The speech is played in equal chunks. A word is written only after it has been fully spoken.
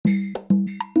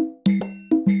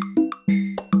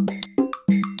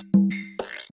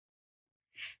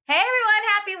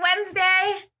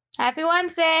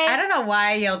Wednesday. I don't know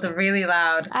why I yelled really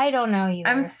loud. I don't know either.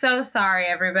 I'm so sorry,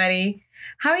 everybody.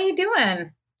 How are you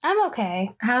doing? I'm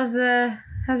okay. How's your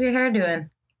hair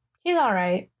doing? She's all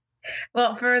right.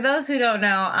 Well, for those who don't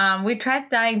know, we tried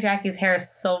dyeing Jackie's hair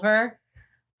silver.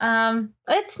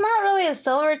 It's not really a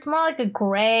silver. It's more like a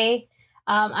gray.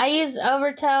 I use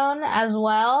overtone as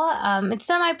well. It's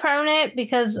semi-permanent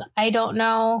because I don't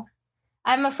know.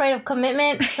 I'm afraid of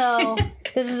commitment, so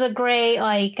this is a great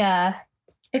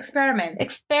experiment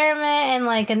and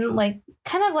like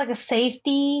kind of like a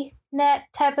safety net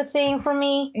type of thing for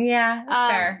me. Yeah,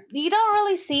 that's fair. You don't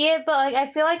really see it, but like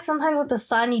I feel like sometimes with the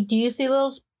sun you do see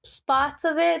little spots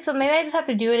of it. So maybe I just have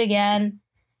to do it again.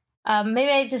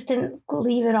 Maybe I just didn't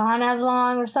leave it on as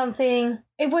long or something.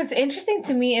 What's interesting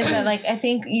to me is that like I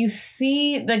think you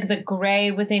see like the gray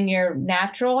within your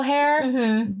natural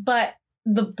hair, but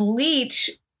the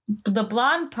bleach, the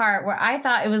blonde part where I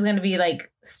thought it was going to be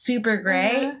like super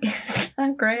gray, it's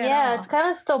not gray at all. Yeah, it's kind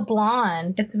of still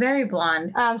blonde. It's very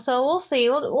blonde. So we'll see.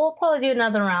 We'll probably do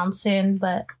another round soon,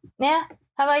 but yeah.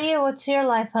 How about you? What's your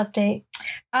life update?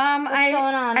 What's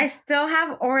going on? I still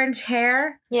have orange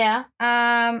hair. Yeah.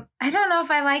 I don't know if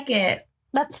I like it.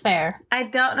 That's fair. I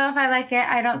don't know if I like it.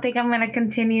 I don't think I'm going to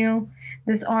continue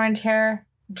this orange hair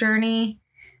journey.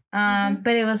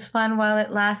 But it was fun while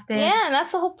it lasted. Yeah, and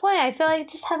that's the whole point. I feel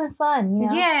like just having fun, you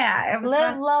know? Yeah, it was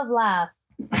Live, fun. love, laugh.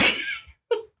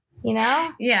 You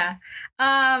know? Yeah.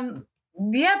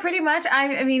 Yeah, pretty much.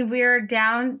 I mean, we're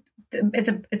down.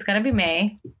 It's gonna be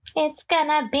May. It's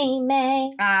gonna be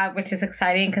May. Which is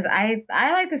exciting because I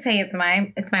like to say it's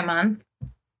my month.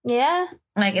 Yeah.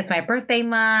 Like it's my birthday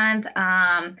month.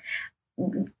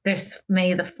 There's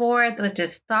May the 4th, which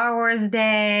is Star Wars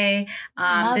Day.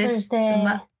 Mother's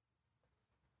Day.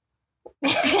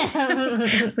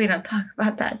 We don't talk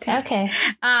about that day. Okay.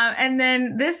 And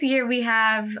then this year we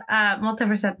have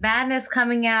Multiverse of Madness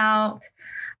coming out.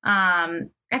 I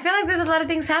feel like there's a lot of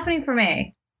things happening for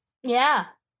May. Yeah.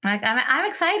 Like I'm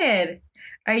excited.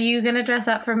 Are you gonna dress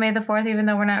up for May the 4th, even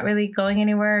though we're not really going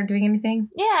anywhere or doing anything?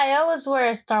 Yeah, I always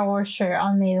wear a Star Wars shirt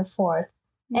on May the 4th.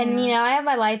 Yeah. And, you know, I have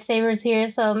my lightsabers here,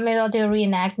 so maybe I'll do a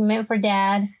reenactment for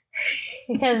Dad.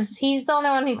 Because he's the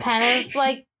only one who kind of,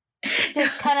 like,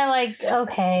 just kind of like,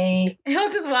 okay.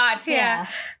 He'll just watch, yeah.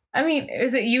 I mean,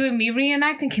 is it you and me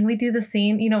reenacting? Can we do the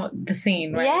scene? You know, the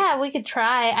scene, right? Yeah, we could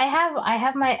try. I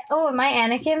have my, am I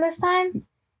Anakin this time?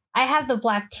 I have the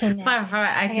black tunic. Fine.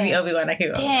 I can be Obi-Wan.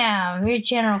 Damn, you're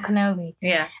General Kenobi.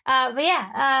 Yeah. But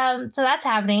yeah, so that's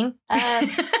happening.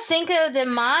 Cinco de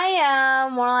Mayo,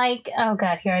 more like, oh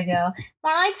God, here I go.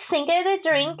 More like Cinco de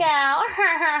Drink Out.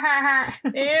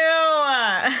 Ew.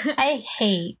 I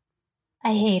hate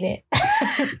it.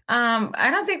 I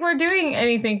don't think we're doing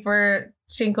anything for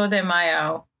Cinco de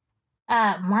Mayo.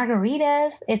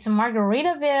 Margaritas. It's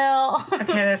Margaritaville.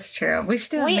 Okay, that's true. We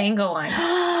should do a mango one.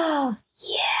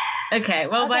 Yeah. Okay,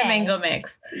 well, buy mango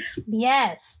mix.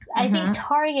 Yes. I think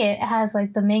Target has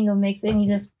like the mango mix and you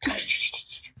just...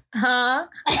 Huh?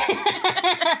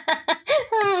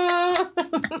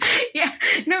 Yeah.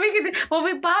 No, we could... Well,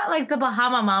 we bought like the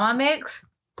Bahama Mama mix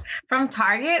from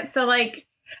Target. So like,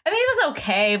 I mean, it was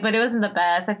okay, but it wasn't the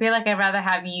best. I feel like I'd rather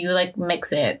have you like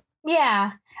mix it.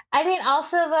 Yeah. I mean,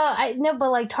 also though, but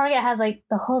like Target has like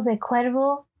the Jose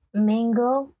Cuervo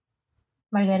mango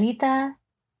margarita.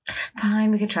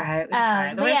 Fine, we could try it.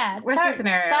 Worst case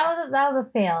scenario. That was a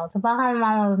fail. The Bahama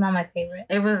Mama was not my favorite.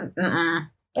 It was.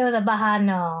 It was a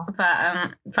Bahano.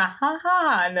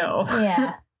 No.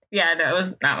 Yeah. Yeah, no, it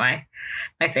was not my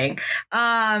thing.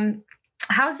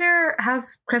 How's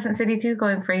Crescent City 2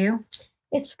 going for you?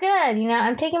 It's good. You know,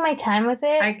 I'm taking my time with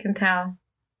it. I can tell.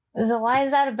 So why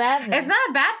is that a bad thing? It's not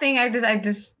a bad thing. I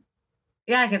just.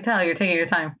 Yeah, I can tell you're taking your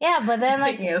time. Yeah, but then it's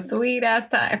taking a sweet ass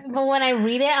time. But when I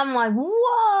read it, I'm like,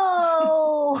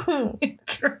 whoa.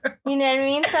 True. You know what I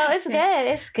mean? So it's good.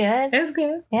 It's good. It's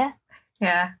good. Yeah.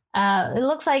 Yeah. It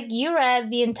looks like you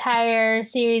read the entire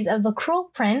series of The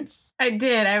Cruel Prince. I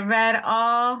did. I read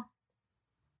all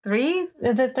 3.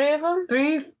 Is it 3 of them?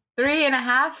 3 and a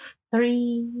half.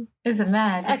 3. Is it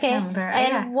mad? Okay.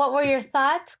 And what were your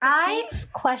thoughts? Critiques?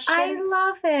 Questions? I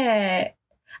love it.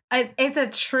 It's a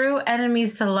true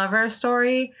enemies to lovers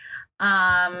story.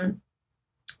 So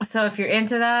if you're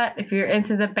into that, if you're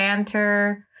into the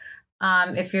banter,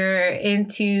 if you're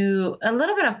into a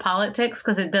little bit of politics,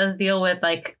 because it does deal with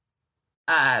like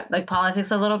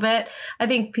politics a little bit, I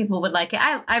think people would like it.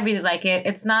 I really like it.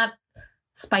 It's not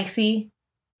spicy.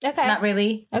 Okay. Not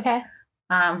really. Okay.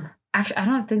 Actually, I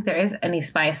don't think there is any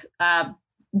spice.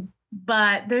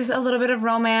 But there's a little bit of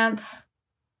romance.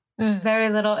 Very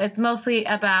little. It's mostly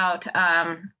about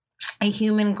a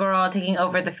human girl taking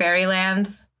over the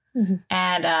fairylands.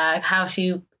 and how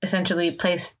she essentially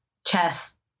plays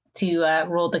chess to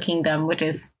rule the kingdom, which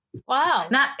is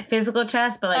not physical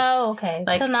chess, but like okay,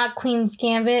 like, so not Queen's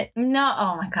Gambit. No,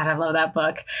 oh my god, I love that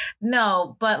book.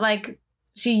 No, but like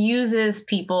she uses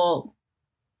people,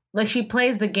 like she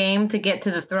plays the game to get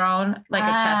to the throne, like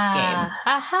a chess game.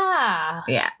 Aha!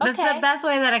 Yeah, that's the best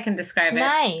way that I can describe it.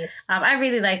 Nice. I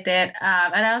really liked it,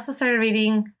 and I also started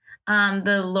reading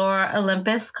the Lore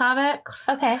Olympus comics.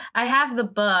 Okay. I have the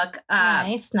book.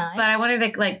 Nice. But I wanted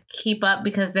to like keep up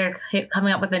because they're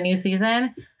coming up with a new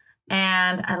season,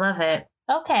 and I love it.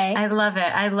 Okay. I love it.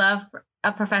 I love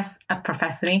a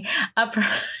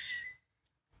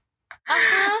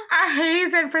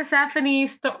Hades and Persephone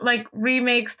like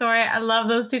remake story. I love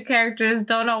those two characters.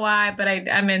 Don't know why, but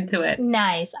I'm into it.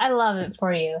 Nice. I love it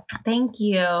for you. Thank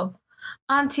you.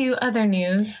 On to other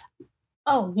news.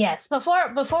 Oh yes.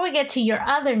 Before we get to your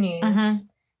other news,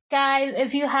 guys,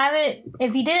 if you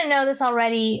didn't know this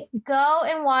already, go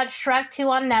and watch Shrek 2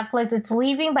 on Netflix. It's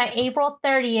leaving by April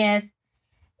 30th.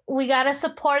 We gotta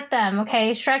support them,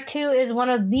 okay? Shrek 2 is one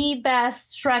of the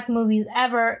best Shrek movies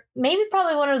ever. Maybe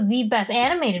probably one of the best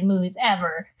animated movies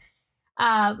ever.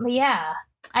 But yeah,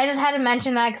 I just had to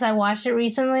mention that because I watched it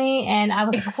recently and I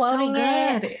was quoting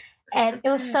it. And it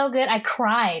was so good. I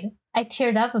cried. I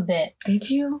teared up a bit. Did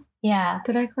you? Yeah.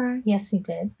 Did I cry? Yes, you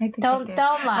did. I think don't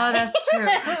lie. Oh, that's true.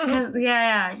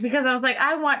 Because I was like,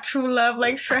 I want true love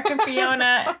like Shrek and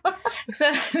Fiona.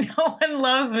 Except no one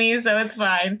loves me, so it's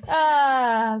fine.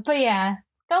 But yeah,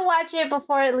 go watch it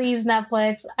before it leaves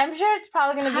Netflix. I'm sure it's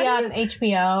probably going to be on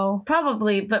HBO.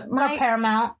 Probably, but or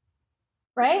Paramount,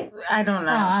 right? I don't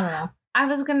know. Oh, I don't know. I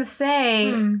was going to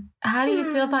say, how do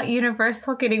you feel about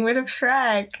Universal getting rid of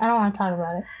Shrek? I don't want to talk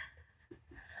about it.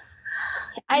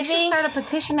 I should start a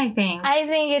petition, I think. I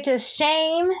think it's a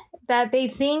shame that they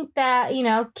think that,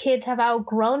 kids have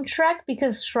outgrown Shrek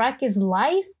because Shrek is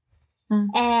life. And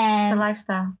it's a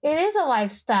lifestyle. It is a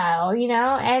lifestyle,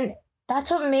 and that's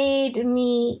what made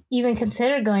me even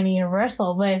consider going to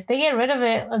Universal. But if they get rid of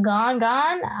it, gone,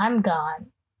 I'm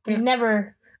gone.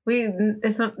 Never.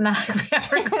 It's not we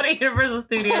ever go to Universal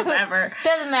Studios ever.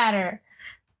 Doesn't matter.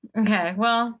 Okay,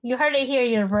 well. You heard it here,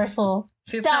 Universal.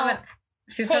 She's coming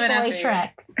after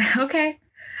Shrek. You. Okay.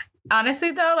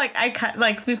 Honestly, though,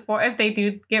 before, if they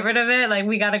do get rid of it,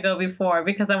 we gotta go before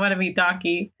because I want to meet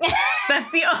Donkey.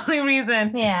 That's the only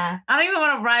reason. Yeah. I don't even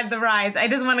want to ride the rides. I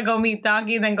just want to go meet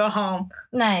Donkey and then go home.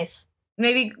 Nice.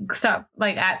 Maybe stop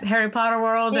at Harry Potter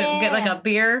World and get a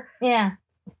beer. Yeah.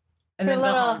 And then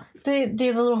go home. Do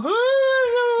the little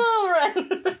run,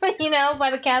 by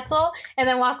the castle and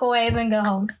then walk away and then go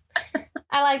home.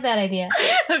 I like that idea.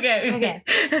 Okay. I can't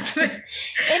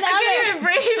even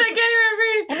breathe.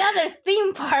 In other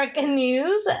theme park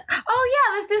news. Oh,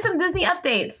 yeah. Let's do some Disney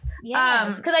updates.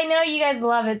 Yes, because I know you guys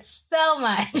love it so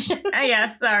much.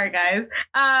 Yes. Sorry, guys.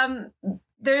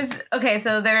 There's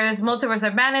Multiverse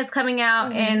of Madness coming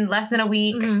out in less than a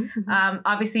week.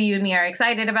 Obviously, you and me are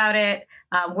excited about it.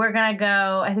 We're going to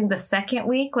go, I think, the second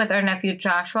week with our nephew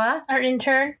Joshua. Our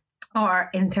intern. Oh, our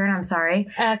intern, I'm sorry.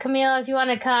 Camille, if you want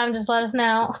to come, just let us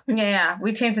know. Yeah,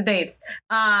 we changed the dates.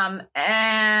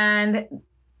 And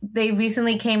they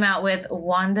recently came out with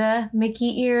Wanda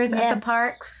Mickey ears at the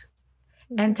parks.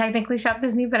 And technically Shop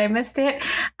Disney, but I missed it.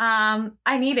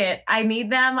 I need it. I need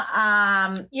them.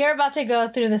 You're about to go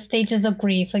through the stages of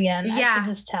grief again. Yeah. I can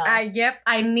just tell. Yep,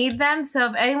 I need them. So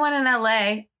if anyone in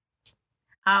LA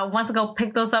wants to go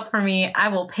pick those up for me, I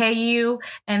will pay you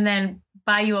and then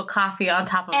buy you a coffee on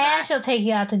top of that. And she'll take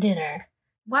you out to dinner.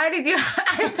 Why did you...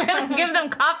 I was going to give them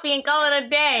coffee and call it a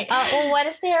day. Well, what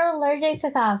if they're allergic to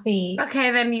coffee?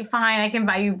 Okay, then fine. I can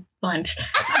buy you lunch.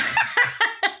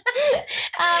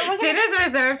 Dinner's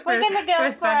reserved for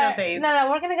special dates. No,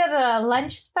 we're going to go to a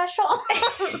lunch special.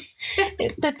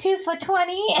 The 2 for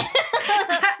 $20.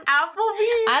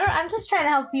 Applebee's? I'm just trying to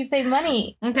help you save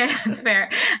money. Okay, that's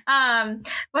fair.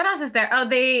 What else is there? Oh,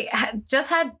 they just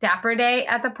had Dapper Day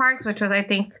at the parks, which was, I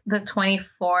think, the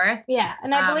 24th. Yeah,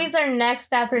 and I believe their next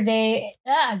Dapper Day...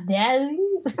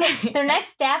 their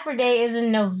next Dapper Day is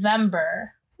in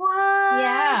November. What?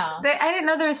 Yeah. I didn't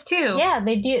know there was 2. Yeah,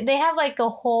 they do. They have a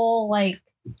whole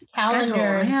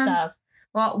calendar and stuff.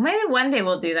 Well, maybe one day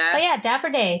we'll do that. But yeah,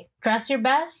 Dapper Day. Dress your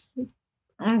best.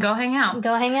 And go hang out.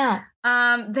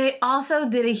 They also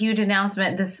did a huge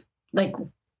announcement this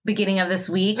beginning of this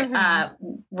week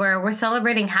where we're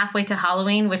celebrating halfway to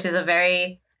Halloween, which is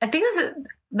I think this is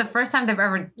the first time they've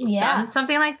ever done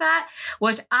something like that,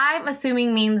 which I'm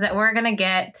assuming means that we're going to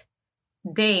get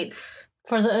dates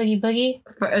for the Oogie Boogie?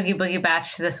 For Oogie Boogie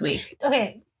Bash this week.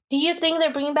 Okay. Do you think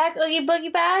they're bringing back Oogie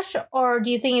Boogie Bash? Or do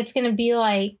you think it's going to be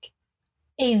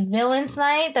a villain's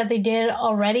night that they did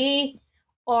already,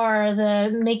 or the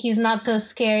Mickey's Not So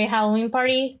Scary Halloween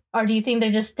party? Or do you think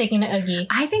they're just sticking to Oogie?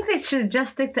 I think they should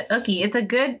just stick to Oogie. It's a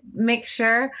good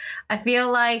mixture. I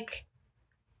feel like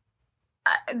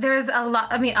there's a lot.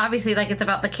 I mean, obviously, like it's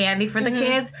about the candy for the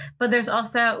kids, but there's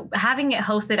also having it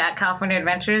hosted at California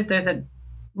Adventures. There's a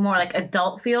more like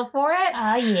adult feel for it.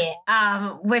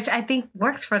 Yeah. Which I think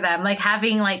works for them. Like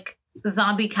having like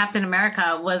zombie Captain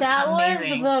America was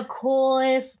amazing. Was the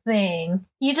coolest thing.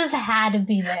 You just had to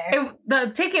be there.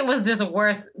 The ticket was just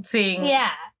worth seeing.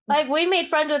 Yeah. Like, we made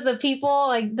friends with the people.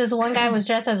 Like, this one guy was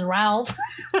dressed as Ralph.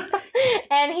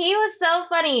 And he was so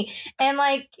funny. And,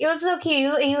 like, it was so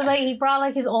cute. He was, like, he brought,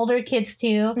 like, his older kids,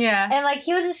 too. Yeah. And, like,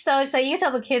 he was just so excited. You could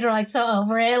tell the kids were, like, so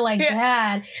over it. Like,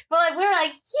 Dad. But, like, we were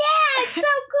like, yeah, it's so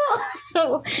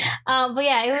cool. But,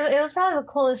 yeah, it was probably the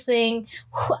coolest thing.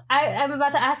 I'm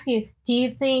about to ask you, do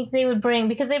you think they would bring...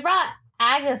 Because they brought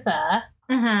Agatha.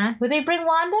 Mm-hmm. Would they bring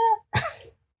Wanda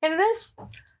in this?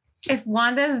 If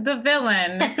Wanda's the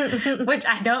villain, which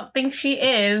I don't think she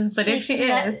is, but if she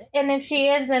is. And if she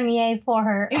is, then yay for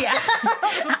her. Yeah.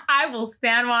 I will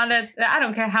stand Wanda. I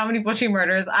don't care how many people she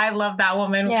murders. I love that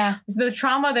woman. Yeah. The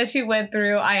trauma that she went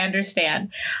through, I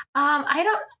understand.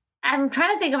 I'm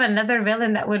trying to think of another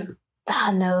villain that would.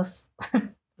 Thanos.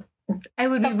 It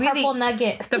would be really. The purple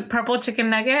nugget. The purple chicken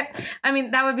nugget. I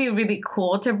mean, that would be really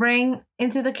cool to bring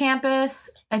into the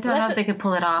campus. I don't know if they could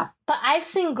pull it off. But I've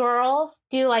seen girls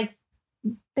do like,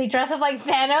 they dress up like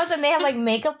Thanos and they have like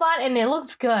makeup on and it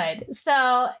looks good.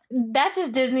 So that's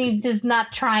just Disney just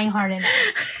not trying hard enough.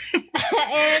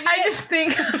 I just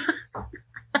think.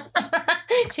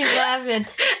 She's laughing.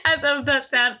 I love that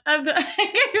sound. I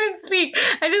can't even speak.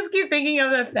 I just keep thinking of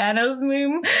the Thanos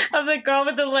meme of the girl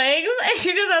with the legs, and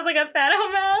she just has like a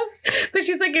Thanos mask, but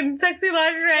she's like in sexy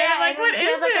lingerie. Yeah, I'm like, what is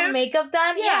this? Like a makeup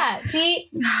done. Yeah. See,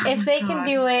 if they can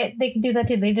do it, they can do that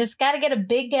too. They just got to get a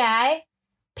big guy,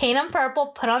 paint him purple,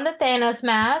 put on the Thanos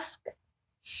mask,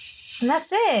 and that's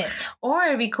it. Or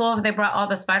it'd be cool if they brought all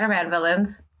the Spider-Man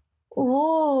villains.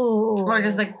 Ooh. Or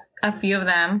just like a few of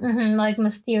them. Mm-hmm, like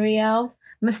Mysterio,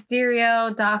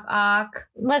 Doc Ock.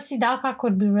 Let's see, Doc Ock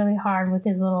would be really hard with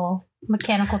his little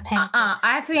mechanical tank.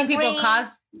 I've seen people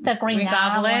the Green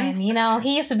Goblin. You know,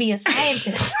 he used to be a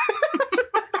scientist.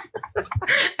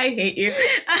 I hate you.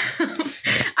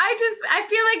 I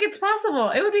feel like it's possible.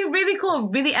 It would be really cool,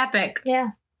 really epic. Yeah.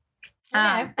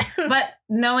 Okay. But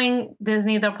knowing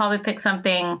Disney, they'll probably pick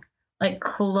something like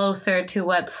closer to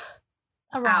what's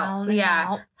around. Out.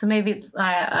 Yeah. So maybe it's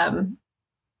the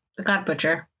God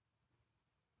Butcher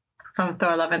from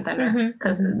Thor: Love and Thunder,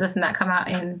 because doesn't that come out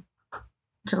in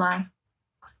July?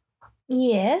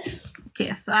 Yes.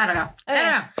 So I don't know. Okay. I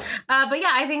don't know. But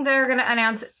yeah, I think they're gonna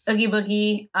announce Oogie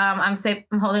Boogie. I'm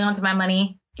holding on to my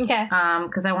money. Okay.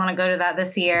 Because I want to go to that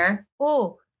this year.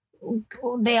 Oh,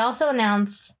 they also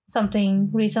announced something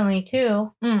recently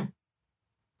too.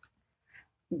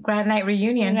 Grad Night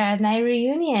Reunion.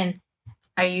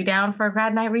 Are you down for a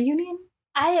grad night reunion?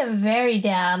 I am very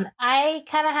down. I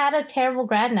kind of had a terrible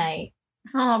grad night.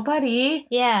 Oh, buddy.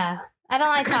 Yeah. I don't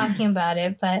like talking about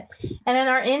it, but... And then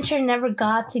our intern never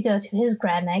got to go to his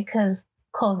grad night because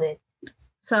COVID.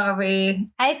 So are we...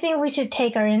 I think we should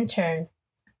take our intern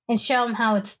and show him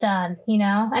how it's done, you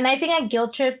know? And I think I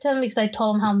guilt-tripped him because I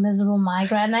told him how miserable my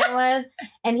grad night was.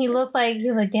 And he was like,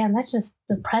 damn, that's just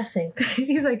depressing.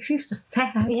 He's like, she's just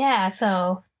sad. Yeah,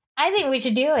 so... I think we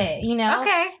should do it, you know?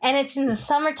 Okay. And it's in the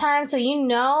summertime, so you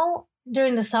know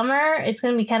during the summer it's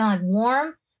going to be kind of like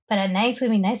warm, but at night it's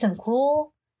going to be nice and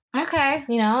cool. Okay.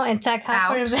 You know, and check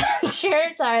out for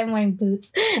adventure. Sorry, I'm wearing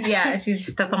boots. Yeah, she just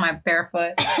stepped on my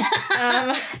barefoot.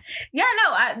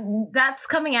 That's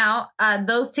coming out.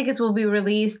 Those tickets will be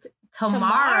released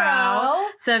tomorrow.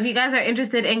 So if you guys are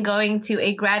interested in going to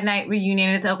a grad night reunion,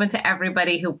 it's open to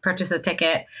everybody who purchased a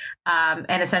ticket.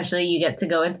 And essentially you get to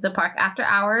go into the park after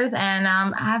hours and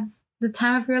have the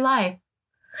time of your life.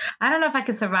 I don't know if I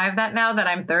could survive that now that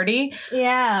I'm 30.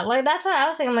 Yeah, like that's what I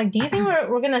was thinking. I'm like, do you think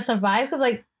we're going to survive? Because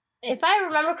like, if I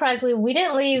remember correctly, we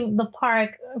didn't leave the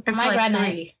park for my grad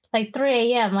night. Like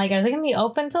 3 a.m. Like, are they going to be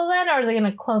open till then or are they going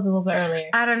to close a little bit earlier?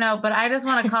 I don't know, but I just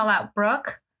want to call out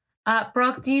Brooke.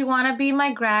 Brooke, do you want to be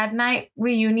my grad night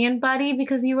reunion buddy?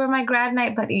 Because you were my grad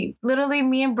night buddy. Literally,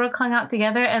 me and Brooke hung out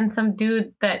together and some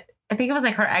dude that I think it was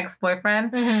like her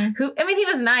ex-boyfriend who, I mean, he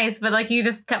was nice, but like he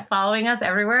just kept following us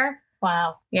everywhere.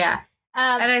 Wow. Yeah.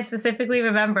 And I specifically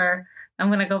remember, I'm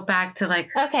going to go back to like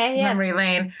memory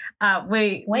lane.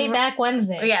 Way back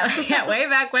Wednesday. Yeah, way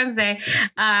back Wednesday.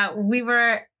 We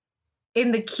were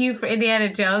in the queue for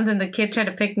Indiana Jones, and the kid tried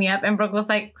to pick me up, and Brooke was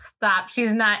like, "Stop,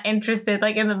 she's not interested."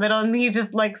 Like in the middle, and he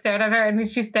just like stared at her, and then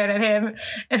she stared at him,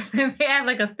 and then they had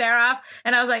like a stare off,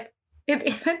 and I was like,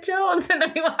 "Indiana Jones," and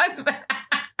then we walked back.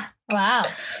 Wow.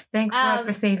 Thanks, God,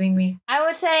 for saving me. I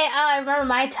would say I remember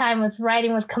my time with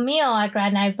riding with Camille at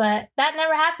grad night, but that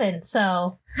never happened.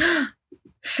 So,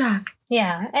 shock.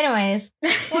 Yeah. Anyways,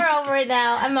 we're over it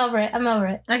now. I'm over it.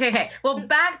 Okay. Well,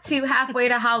 back to halfway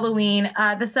to Halloween.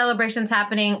 The celebration's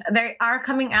happening. They are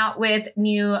coming out with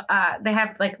new, they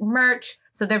have like merch.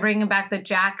 So they're bringing back the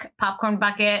Jack popcorn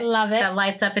bucket. Love it. That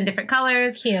lights up in different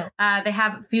colors. Cute. They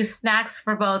have a few snacks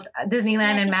for both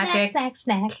Disneyland and Magic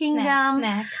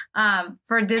Kingdom.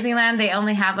 For Disneyland, they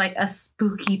only have like a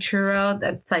spooky churro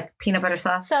that's like peanut butter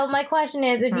sauce. So my question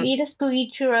is, if you eat a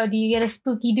spooky churro, do you get a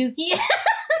spooky dookie?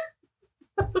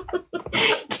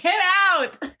 Get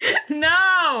out!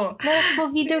 No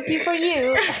spooky dookie for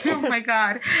you. Oh my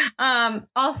God.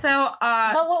 Also,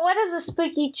 but what does a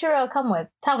spooky churro come with?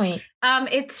 Tell me.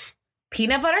 It's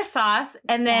peanut butter sauce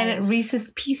and then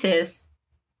Reese's Pieces.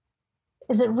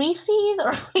 Is it Reese's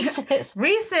or Reese's?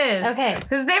 Reese's. Okay.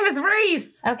 His name is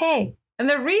Reese. Okay. And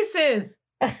they're Reese's.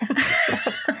 I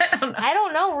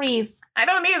don't know Reese. I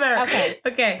don't either.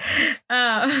 Okay.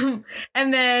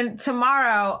 And then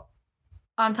tomorrow,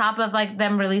 on top of like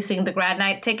them releasing the grad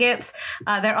night tickets,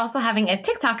 they're also having a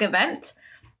TikTok event.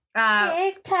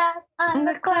 TikTok on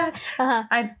the clock.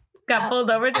 I got pulled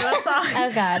over to that song.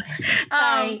 Oh God,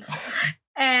 sorry.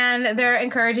 And they're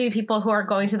encouraging people who are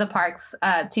going to the parks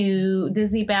to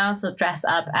Disney bound, so dress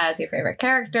up as your favorite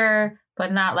character,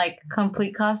 but not like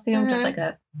complete costume, just like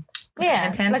a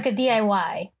intent. Like a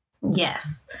DIY.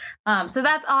 Yes. So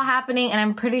that's all happening, and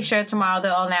I'm pretty sure tomorrow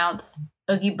they'll announce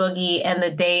Oogie Boogie and the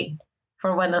date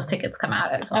for when those tickets come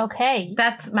out as well. Okay.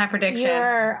 That's my prediction.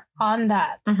 You're on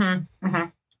that. Do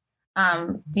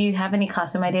you have any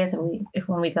costume ideas if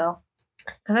when we go?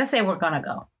 Because I say we're gonna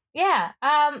go. Yeah.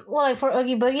 Well, like for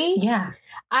Oogie Boogie? Yeah.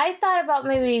 I thought about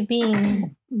maybe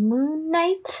being Moon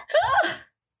Knight.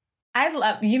 I'd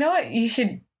love, you know what you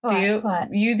should do?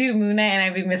 What? You do Moon Knight and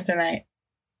I'd be Mr. Knight.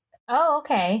 Oh,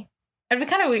 okay. It'd be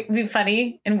kind of be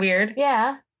funny and weird.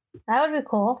 Yeah. That would be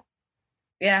cool.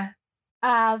 Yeah.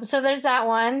 So there's that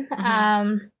one.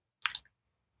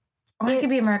 Or it could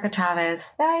be America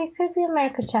Chavez. Yeah, it could be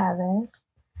America Chavez.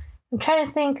 I'm trying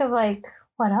to think of like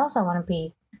what else I want to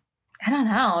be. I don't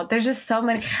know. There's just so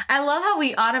many. I love how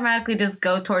we automatically just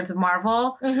go towards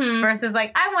Marvel versus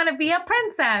like, I want to be a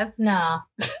princess. No.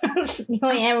 You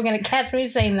ain't ever going to catch me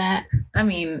saying that. I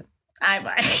mean, I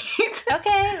might.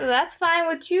 Okay, that's fine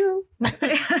with you.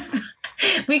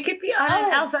 We could be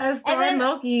on Elsa as Thor and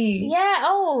Loki. Yeah,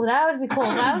 that would be cool.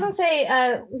 I was going to say,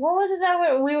 what was it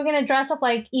that we were going to dress up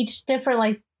like each different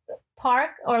like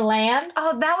park or land?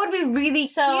 Oh, that would be really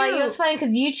cute. So like, it was funny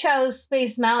because you chose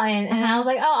Space Mountain and I was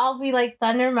like, I'll be like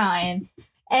Thunder Mountain.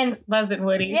 And it's Buzz and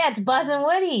Woody. Yeah, it's Buzz and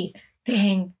Woody.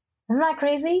 Dang. Isn't that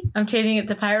crazy? I'm changing it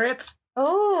to Pirates.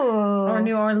 Oh. Or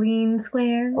New Orleans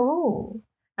Square. Oh.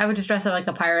 I would just dress up like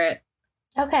a pirate.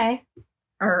 Okay.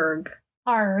 Arg.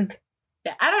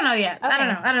 Yeah, I don't know yet. Okay.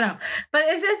 I don't know. But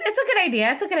it's a good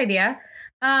idea. It's a good idea.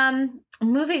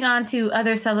 Moving on to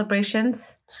other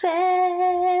celebrations.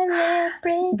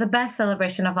 Celebrate. The best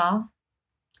celebration of all.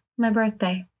 My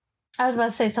birthday. I was about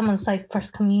to say someone's like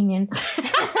First Communion.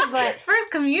 But First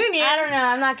Communion? I don't know.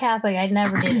 I'm not Catholic. I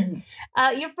never did it.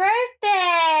 Your birthday.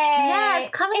 Yeah,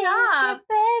 it's coming up. Your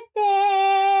birthday.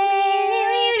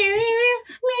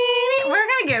 We're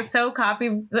gonna get so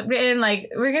copywritten, like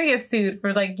we're gonna get sued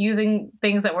for like using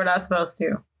things that we're not supposed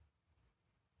to.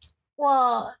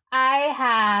 Well, I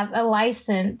have a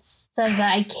license so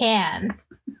that I can.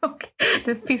 Okay.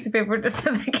 This piece of paper just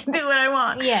says I can do what I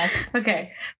want. Yes.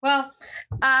 Okay. Well,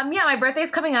 yeah, my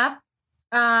birthday's coming up.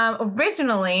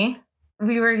 Originally,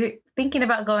 we were thinking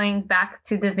about going back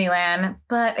to Disneyland,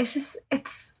 but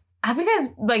have you guys,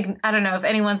 like, I don't know if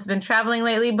anyone's been traveling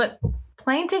lately, but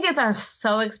plane tickets are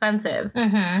so expensive.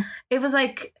 It was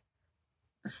like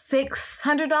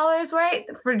 $600, right?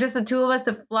 For just the two of us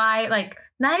to fly, like,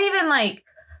 not even like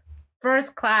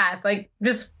first class, like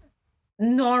just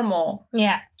normal.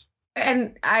 Yeah.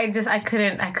 And I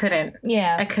couldn't.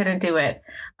 Yeah. I couldn't do it.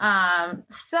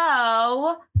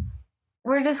 So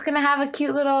we're just going to have a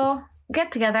cute little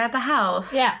get together at the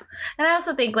house. Yeah. And I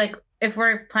also think like if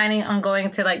we're planning on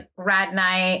going to like Rad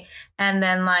Night and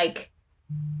then like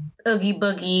Oogie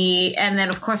Boogie, and then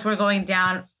of course we're going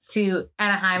down to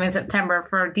Anaheim in September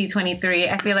for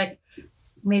D23, I feel like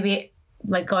maybe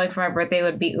like going for my birthday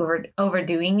would be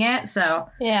overdoing it. So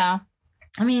yeah.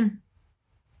 I mean,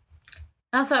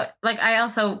 I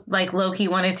also low-key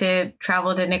wanted to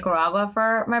travel to Nicaragua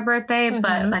for my birthday,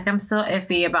 but like I'm still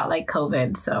iffy about like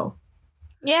COVID, so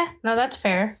yeah, no, that's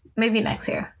fair. Maybe next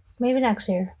year.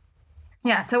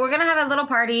 Yeah, so we're gonna have a little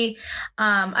party.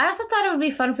 I also thought it would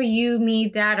be fun for you, me,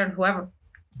 Dad, or whoever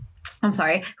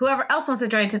else wants to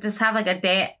join, to just have like a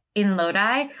day in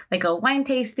Lodi, like a wine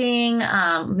tasting,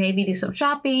 maybe do some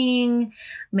shopping,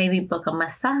 maybe book a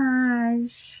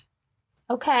massage.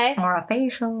 Okay. Or a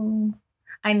facial.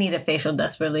 I need a facial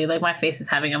desperately. Like, my face is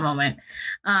having a moment.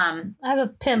 I have a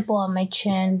pimple on my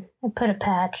chin. I put a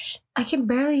patch. I can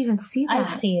barely even see that. I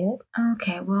see it.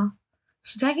 Okay, well,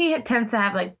 Jackie tends to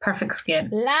have, like, perfect skin.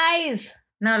 Lies!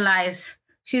 No lies.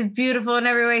 She's beautiful in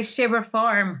every way, shape, or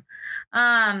form.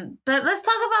 But let's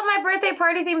talk about my birthday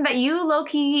party theme that you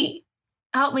low-key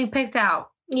helped me pick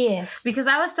out. Yes. Because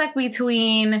I was stuck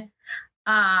between...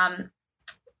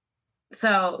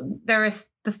 So there was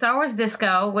the Star Wars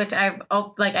disco, which I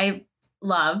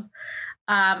love.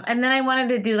 And then I wanted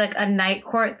to do like a night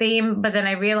court theme, but then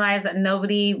I realized that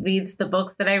nobody reads the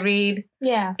books that I read.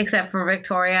 Yeah. Except for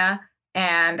Victoria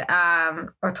and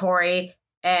or Tori.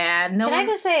 And no Can I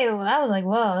just say, well, that was like,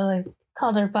 whoa, like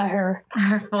called her by her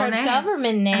full name.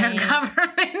 Government name. Her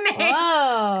government name.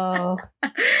 Whoa.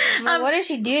 Like, what did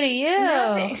she do to you?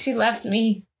 Nothing. She left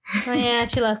me. Oh, yeah,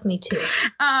 she left me too.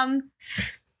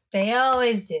 They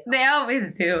always do.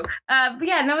 But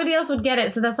yeah, nobody else would get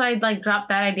it, so that's why I dropped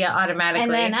that idea automatically.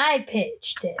 And then I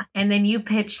pitched it. And then you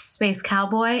pitched Space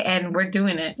Cowboy, and we're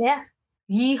doing it. Yeah.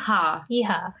 Yeehaw.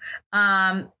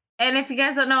 And if you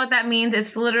guys don't know what that means,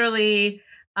 it's literally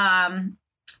cow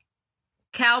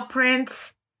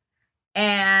print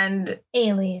and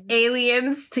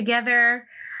aliens together.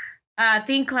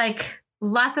 Think like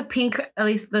lots of pink. At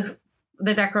least the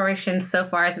decorations so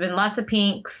far has been lots of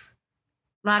pinks.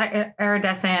 A lot of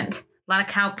iridescent, a lot of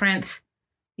cow print,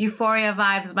 Euphoria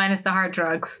vibes minus the hard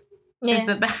drugs. Yeah. Is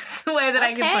the best way that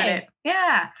I can put it.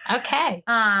 Yeah. Okay.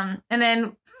 And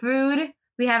then food,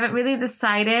 we haven't really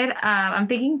decided. I'm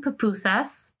thinking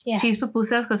pupusas. Yeah. Cheese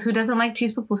pupusas, because who doesn't like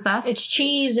cheese pupusas? It's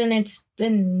cheese and it's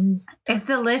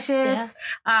delicious. Yeah.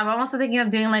 I'm also thinking of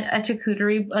doing like a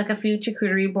few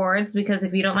charcuterie boards, because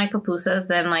if you don't like pupusas,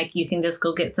 then like you can just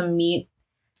go get some meat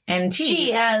and cheese.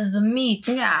 She has meat.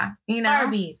 Yeah. You know?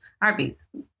 Arby's.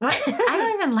 What? I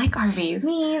don't even like Arby's.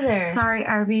 Me either. Sorry,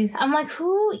 Arby's. I'm like,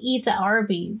 who eats at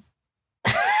Arby's?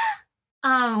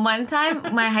 One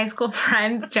time, my high school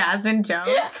friend, Jasmine Jones.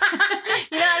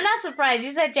 I'm not surprised.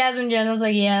 You said Jasmine Jones. I was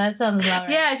like, yeah, that sounds about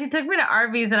right. Yeah, she took me to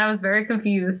Arby's and I was very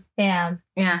confused. Damn.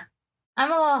 Yeah.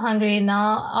 I'm a little hungry and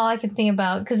all I can think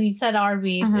about, because you said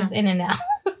Arby's, is In-N-Out.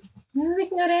 Maybe we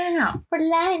can go to In-N-Out. For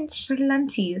lunch. For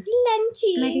lunchies.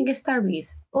 And I can get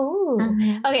Starbies. Ooh.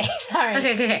 Mm-hmm. Okay, sorry.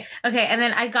 Okay. And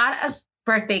then I got a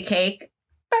birthday cake.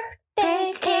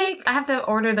 Cake. I have to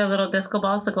order the little disco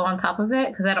balls to go on top of it,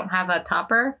 because I don't have a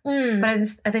topper. But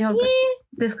I think I'll put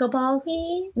disco balls.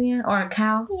 Yeah. Or a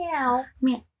cow. Meow.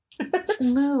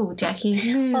 Moo,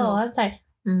 Jackie. Moo. Oh, I'm sorry.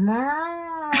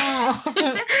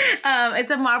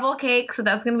 It's a marble cake, so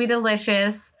that's going to be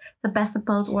delicious. The best of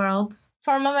both worlds.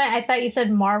 For a moment, I thought you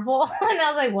said Marvel, and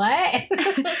I was like,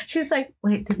 what? She's like,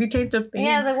 wait, did we change the thing?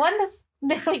 Yeah, I was like, what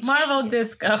the Marvel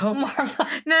disco. Marvel.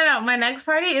 No. My next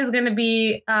party is going to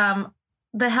be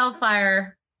the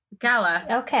Hellfire Gala.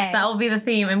 Okay. That will be the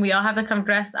theme, and we all have to come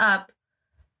dressed up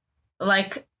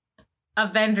like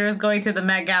Avengers going to the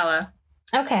Met Gala.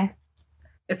 Okay.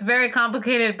 It's very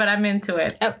complicated, but I'm into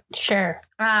it. Oh, sure.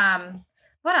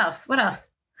 What else?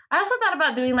 I also thought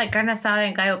about doing like carne asada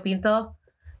and gallo pinto,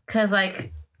 because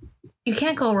like you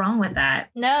can't go wrong with that.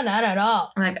 No, not at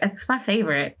all. Like, it's my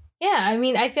favorite. Yeah, I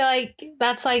mean, I feel like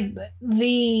that's like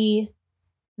the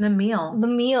meal. The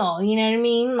meal, you know what I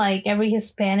mean? Like every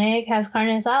Hispanic has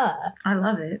carne asada. I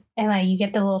love it. And like you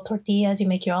get the little tortillas, you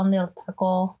make your own little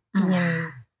taco.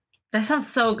 That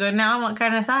sounds so good. Now I want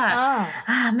carne asada.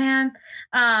 Oh, man.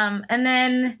 And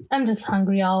then I'm just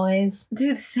hungry always.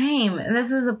 Dude, same.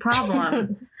 This is the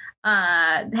problem.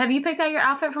 Have you picked out your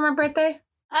outfit for my birthday?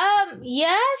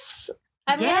 Yes.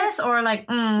 Or like,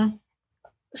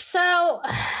 So,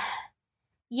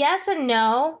 yes and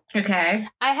no. Okay.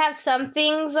 I have some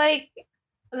things like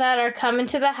that are coming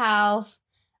to the house.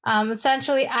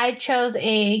 Essentially, I chose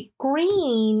a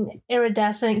green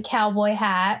iridescent cowboy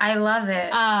hat. I love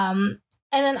it. And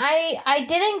then I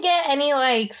didn't get any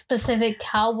like specific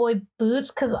cowboy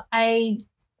boots, because I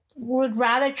would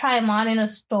rather try them on in a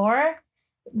store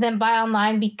than buy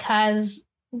online, because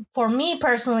for me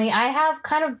personally, I have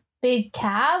kind of big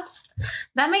calves.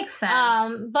 That makes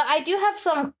sense. But I do have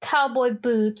some cowboy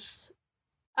boots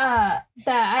that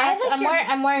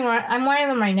I'm wearing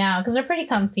them right now, because they're pretty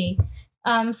comfy.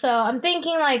 So I'm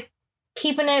thinking like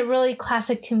keeping it really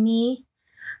classic to me.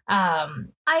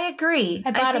 I agree.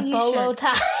 I bought a bolo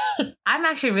tie. I'm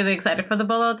actually really excited for the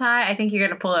bolo tie. I think you're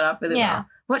gonna pull it off really well.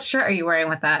 What shirt are you wearing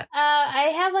with that?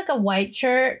 I have like a white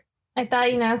shirt. I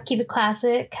thought, keep it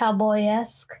classic,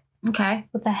 cowboy-esque. Okay.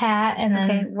 With a hat and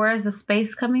then where's the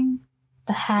space coming?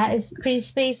 The hat is pretty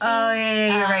spacey. Oh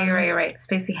yeah, you're right.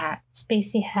 Spacey hat.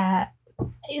 Spacey hat.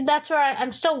 That's where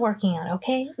I'm still working on,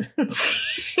 okay?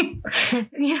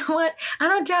 You know what? I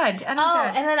don't judge. And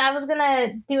then I was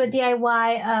gonna do a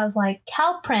DIY of like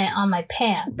cow print on my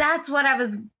pants. That's what I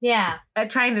was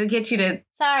trying to get you to.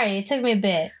 Sorry, it took me a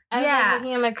bit. I was like,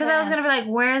 looking at my because I was gonna be like,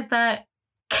 where's the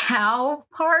cow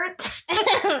part?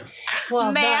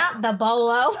 Well, the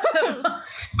bolo.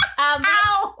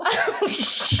 Ow!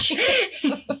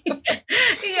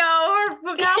 Yo,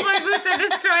 her cowboy boots are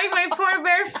destroying my poor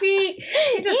bare feet.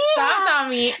 She just stomped on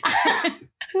me.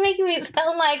 Making me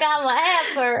sound like I'm a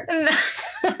heifer.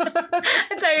 I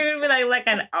thought you were gonna be like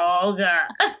an ogre.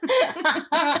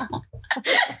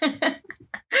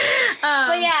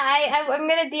 But yeah, I'm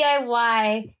gonna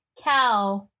DIY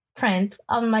cow print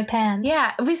on my pants.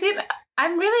 Yeah,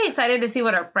 I'm really excited to see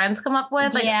what our friends come up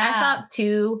with. Like, I saw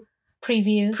 2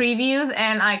 previews,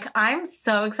 and like I'm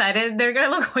so excited. They're gonna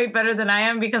look way better than I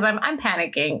am because I'm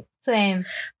panicking. Same.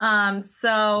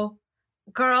 So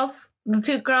girls, the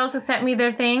 2 girls who sent me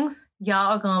their things,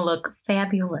 y'all are gonna look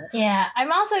fabulous. Yeah,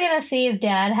 I'm also gonna see if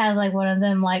Dad has like one of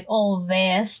them like old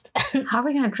vest. How are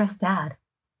we gonna dress Dad?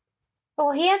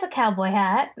 Well, he has a cowboy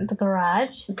hat in the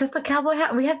garage. Just a cowboy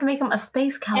hat? We have to make him a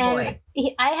space cowboy.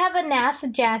 And I have a NASA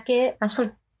jacket. That's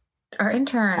for our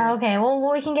intern. Okay,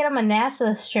 well, we can get him a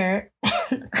NASA shirt.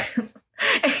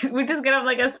 We just get him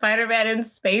like a Spider-Man in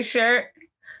space shirt.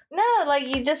 No, like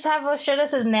you just have a shirt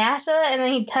that says NASA, and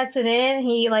then he tucks it in.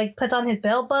 He like puts on his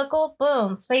belt buckle.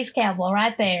 Boom, space cowboy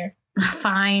right there.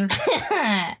 Fine.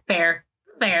 Fair.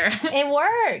 It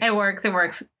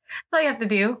works. That's all you have to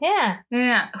do.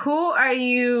 Yeah. Who are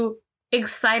you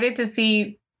excited to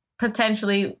see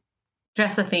potentially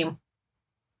dress a theme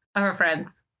of our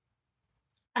friends?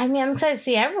 I mean, I'm excited to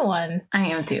see everyone. I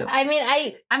am too. I mean,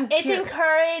 it's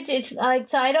encouraged. It's like,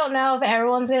 so I don't know if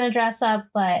everyone's going to dress up,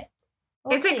 but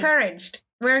it's encouraged.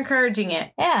 We're encouraging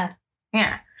it. Yeah.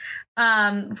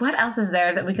 What else is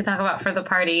there that we could talk about for the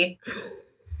party?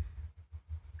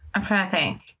 I'm trying to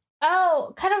think.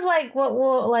 Oh, kind of like what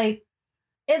we'll like.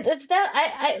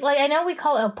 I know we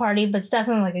call it a party, but it's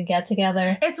definitely like a get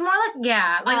together. It's more like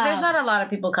there's not a lot of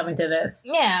people coming to this.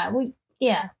 Yeah,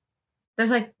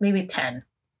 There's like maybe 10.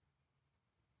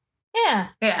 Yeah.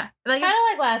 Like kind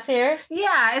of like last year.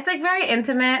 Yeah, it's like very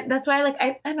intimate. That's why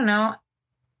I don't know,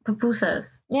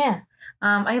 pupusas. Yeah.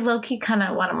 I low key kind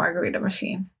of want a margarita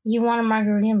machine. You want a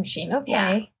margarita machine? Okay.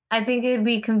 Yeah. I think it'd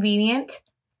be convenient.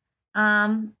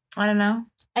 I don't know.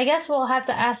 I guess we'll have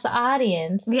to ask the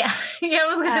audience. Yeah, I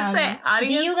was gonna say,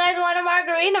 audience. Do you guys want a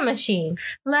margarita machine?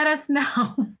 Let us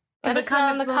know. Let us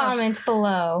know in the comments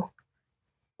below.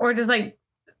 Or just like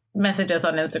message us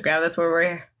on Instagram. That's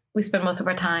where we spend most of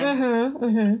our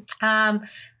time.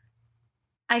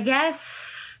 I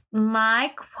guess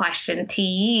my question to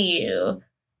you,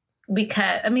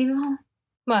 because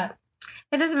what?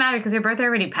 It doesn't matter because your birthday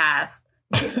already passed.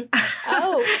 Because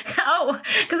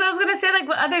I was gonna say, like,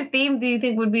 what other theme do you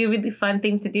think would be a really fun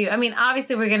theme to do? I mean,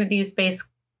 obviously we're gonna do space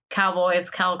cowboys,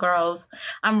 cowgirls.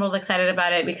 I'm real excited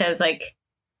about it because, like,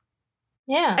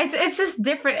 it's just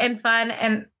different and fun,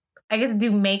 and I get to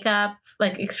do makeup,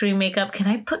 like extreme makeup. Can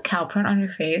I put cow print on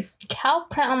your face? Cow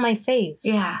print on my face?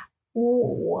 Yeah.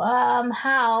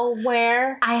 How?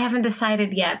 Where? I haven't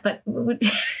decided yet, but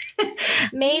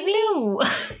maybe.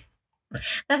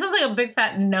 That sounds like a big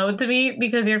fat no to me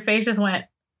because your face just went.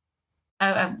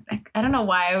 I don't know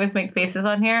why I always make faces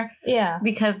on here. Yeah.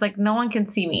 Because like no one can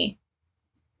see me.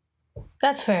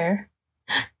 That's fair.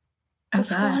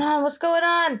 What's going on? What's going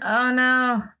on? Oh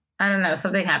no. I don't know.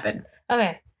 Something happened.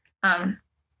 Okay.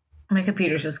 My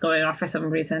computer's just going off for some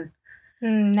reason.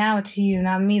 Now it's you,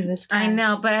 not me this time. I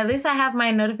know, but at least I have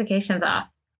my notifications off.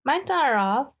 Mine are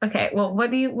off. Okay. Well,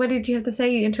 what did you have to say?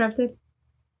 You interrupted?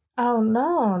 Oh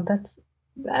no, that's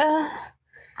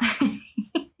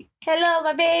hello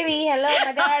my baby, hello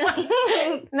my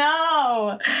darling.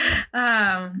 No.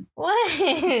 What?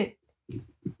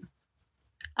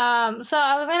 So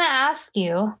I was gonna ask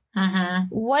you,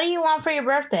 what do you want for your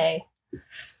birthday?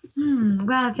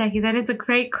 Well, Jackie, that is a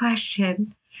great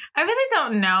question. I really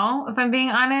don't know, if I'm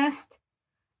being honest.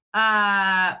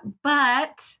 But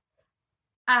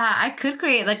I could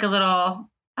create like a little,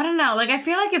 I don't know, like I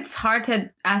feel like it's hard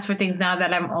to ask for things now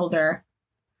that I'm older.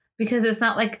 Because it's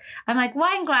not like, I'm like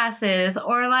wine glasses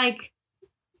or like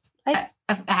I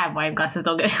have wine glasses.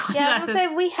 Don't get me wine Yeah, I was glasses. gonna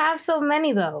say we have so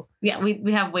many though. Yeah,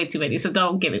 we have way too many, so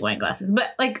don't give me wine glasses. But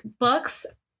like books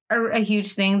are a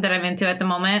huge thing that I'm into at the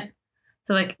moment.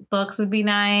 So like books would be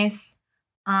nice.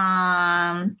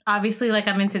 Obviously like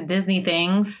I'm into Disney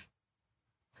things.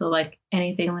 So like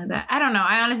anything like that. I don't know.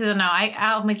 I honestly don't know.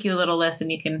 I'll make you a little list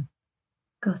and you can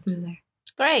go through there.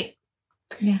 Great.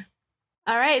 Yeah.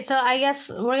 All right, so I guess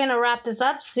we're gonna wrap this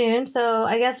up soon. So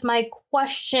I guess my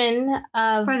question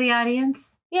of For the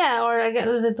audience. yeah, or I guess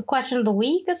was it the question of the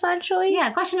week essentially?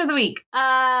 Yeah, question of the week.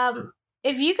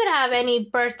 If you could have any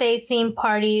birthday theme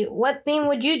party, what theme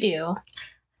would you do?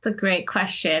 That's a great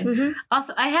question. Mm-hmm.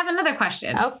 Also, I have another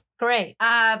question. Oh, great.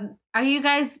 Are you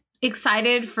guys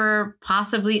excited for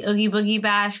possibly Oogie Boogie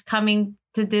Bash coming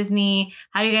to Disney?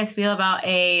 How do you guys feel about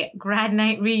a grad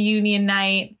night reunion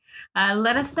night?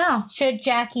 Let us know. Should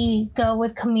Jackie go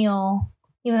with Camille,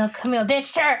 even though Camille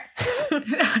ditched her?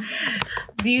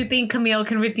 Do you think Camille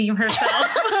can redeem herself?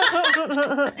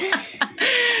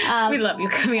 We love you,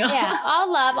 Camille. Yeah,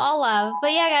 all love.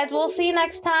 But yeah, guys, we'll see you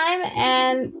next time.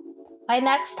 And by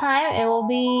next time, it will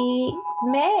be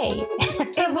May.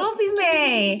 It will be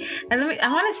May. And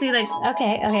I want to see like.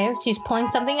 Okay. She's pulling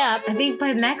something up. I think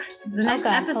by the next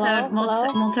episode, Hello?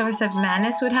 Multiverse of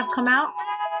Madness would have come out.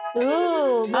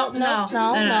 Ooh, No.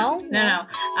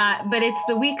 But it's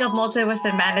the week of Multiverse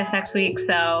of Madness next week,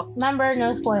 so remember, no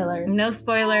spoilers. no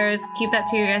spoilers. Keep that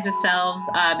to your guys' selves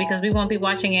because we won't be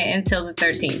watching it until the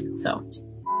 13th. So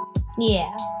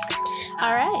Yeah.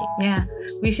 All right. yeah,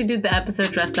 we should do the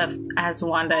episode dressed up as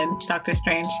Wanda and Doctor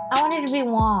Strange. I wanted to be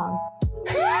Wong.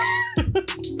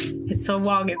 It's so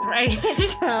Wong, it's right.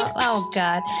 Oh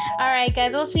God. All right,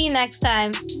 guys. We'll see you next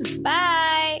time.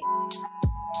 Bye.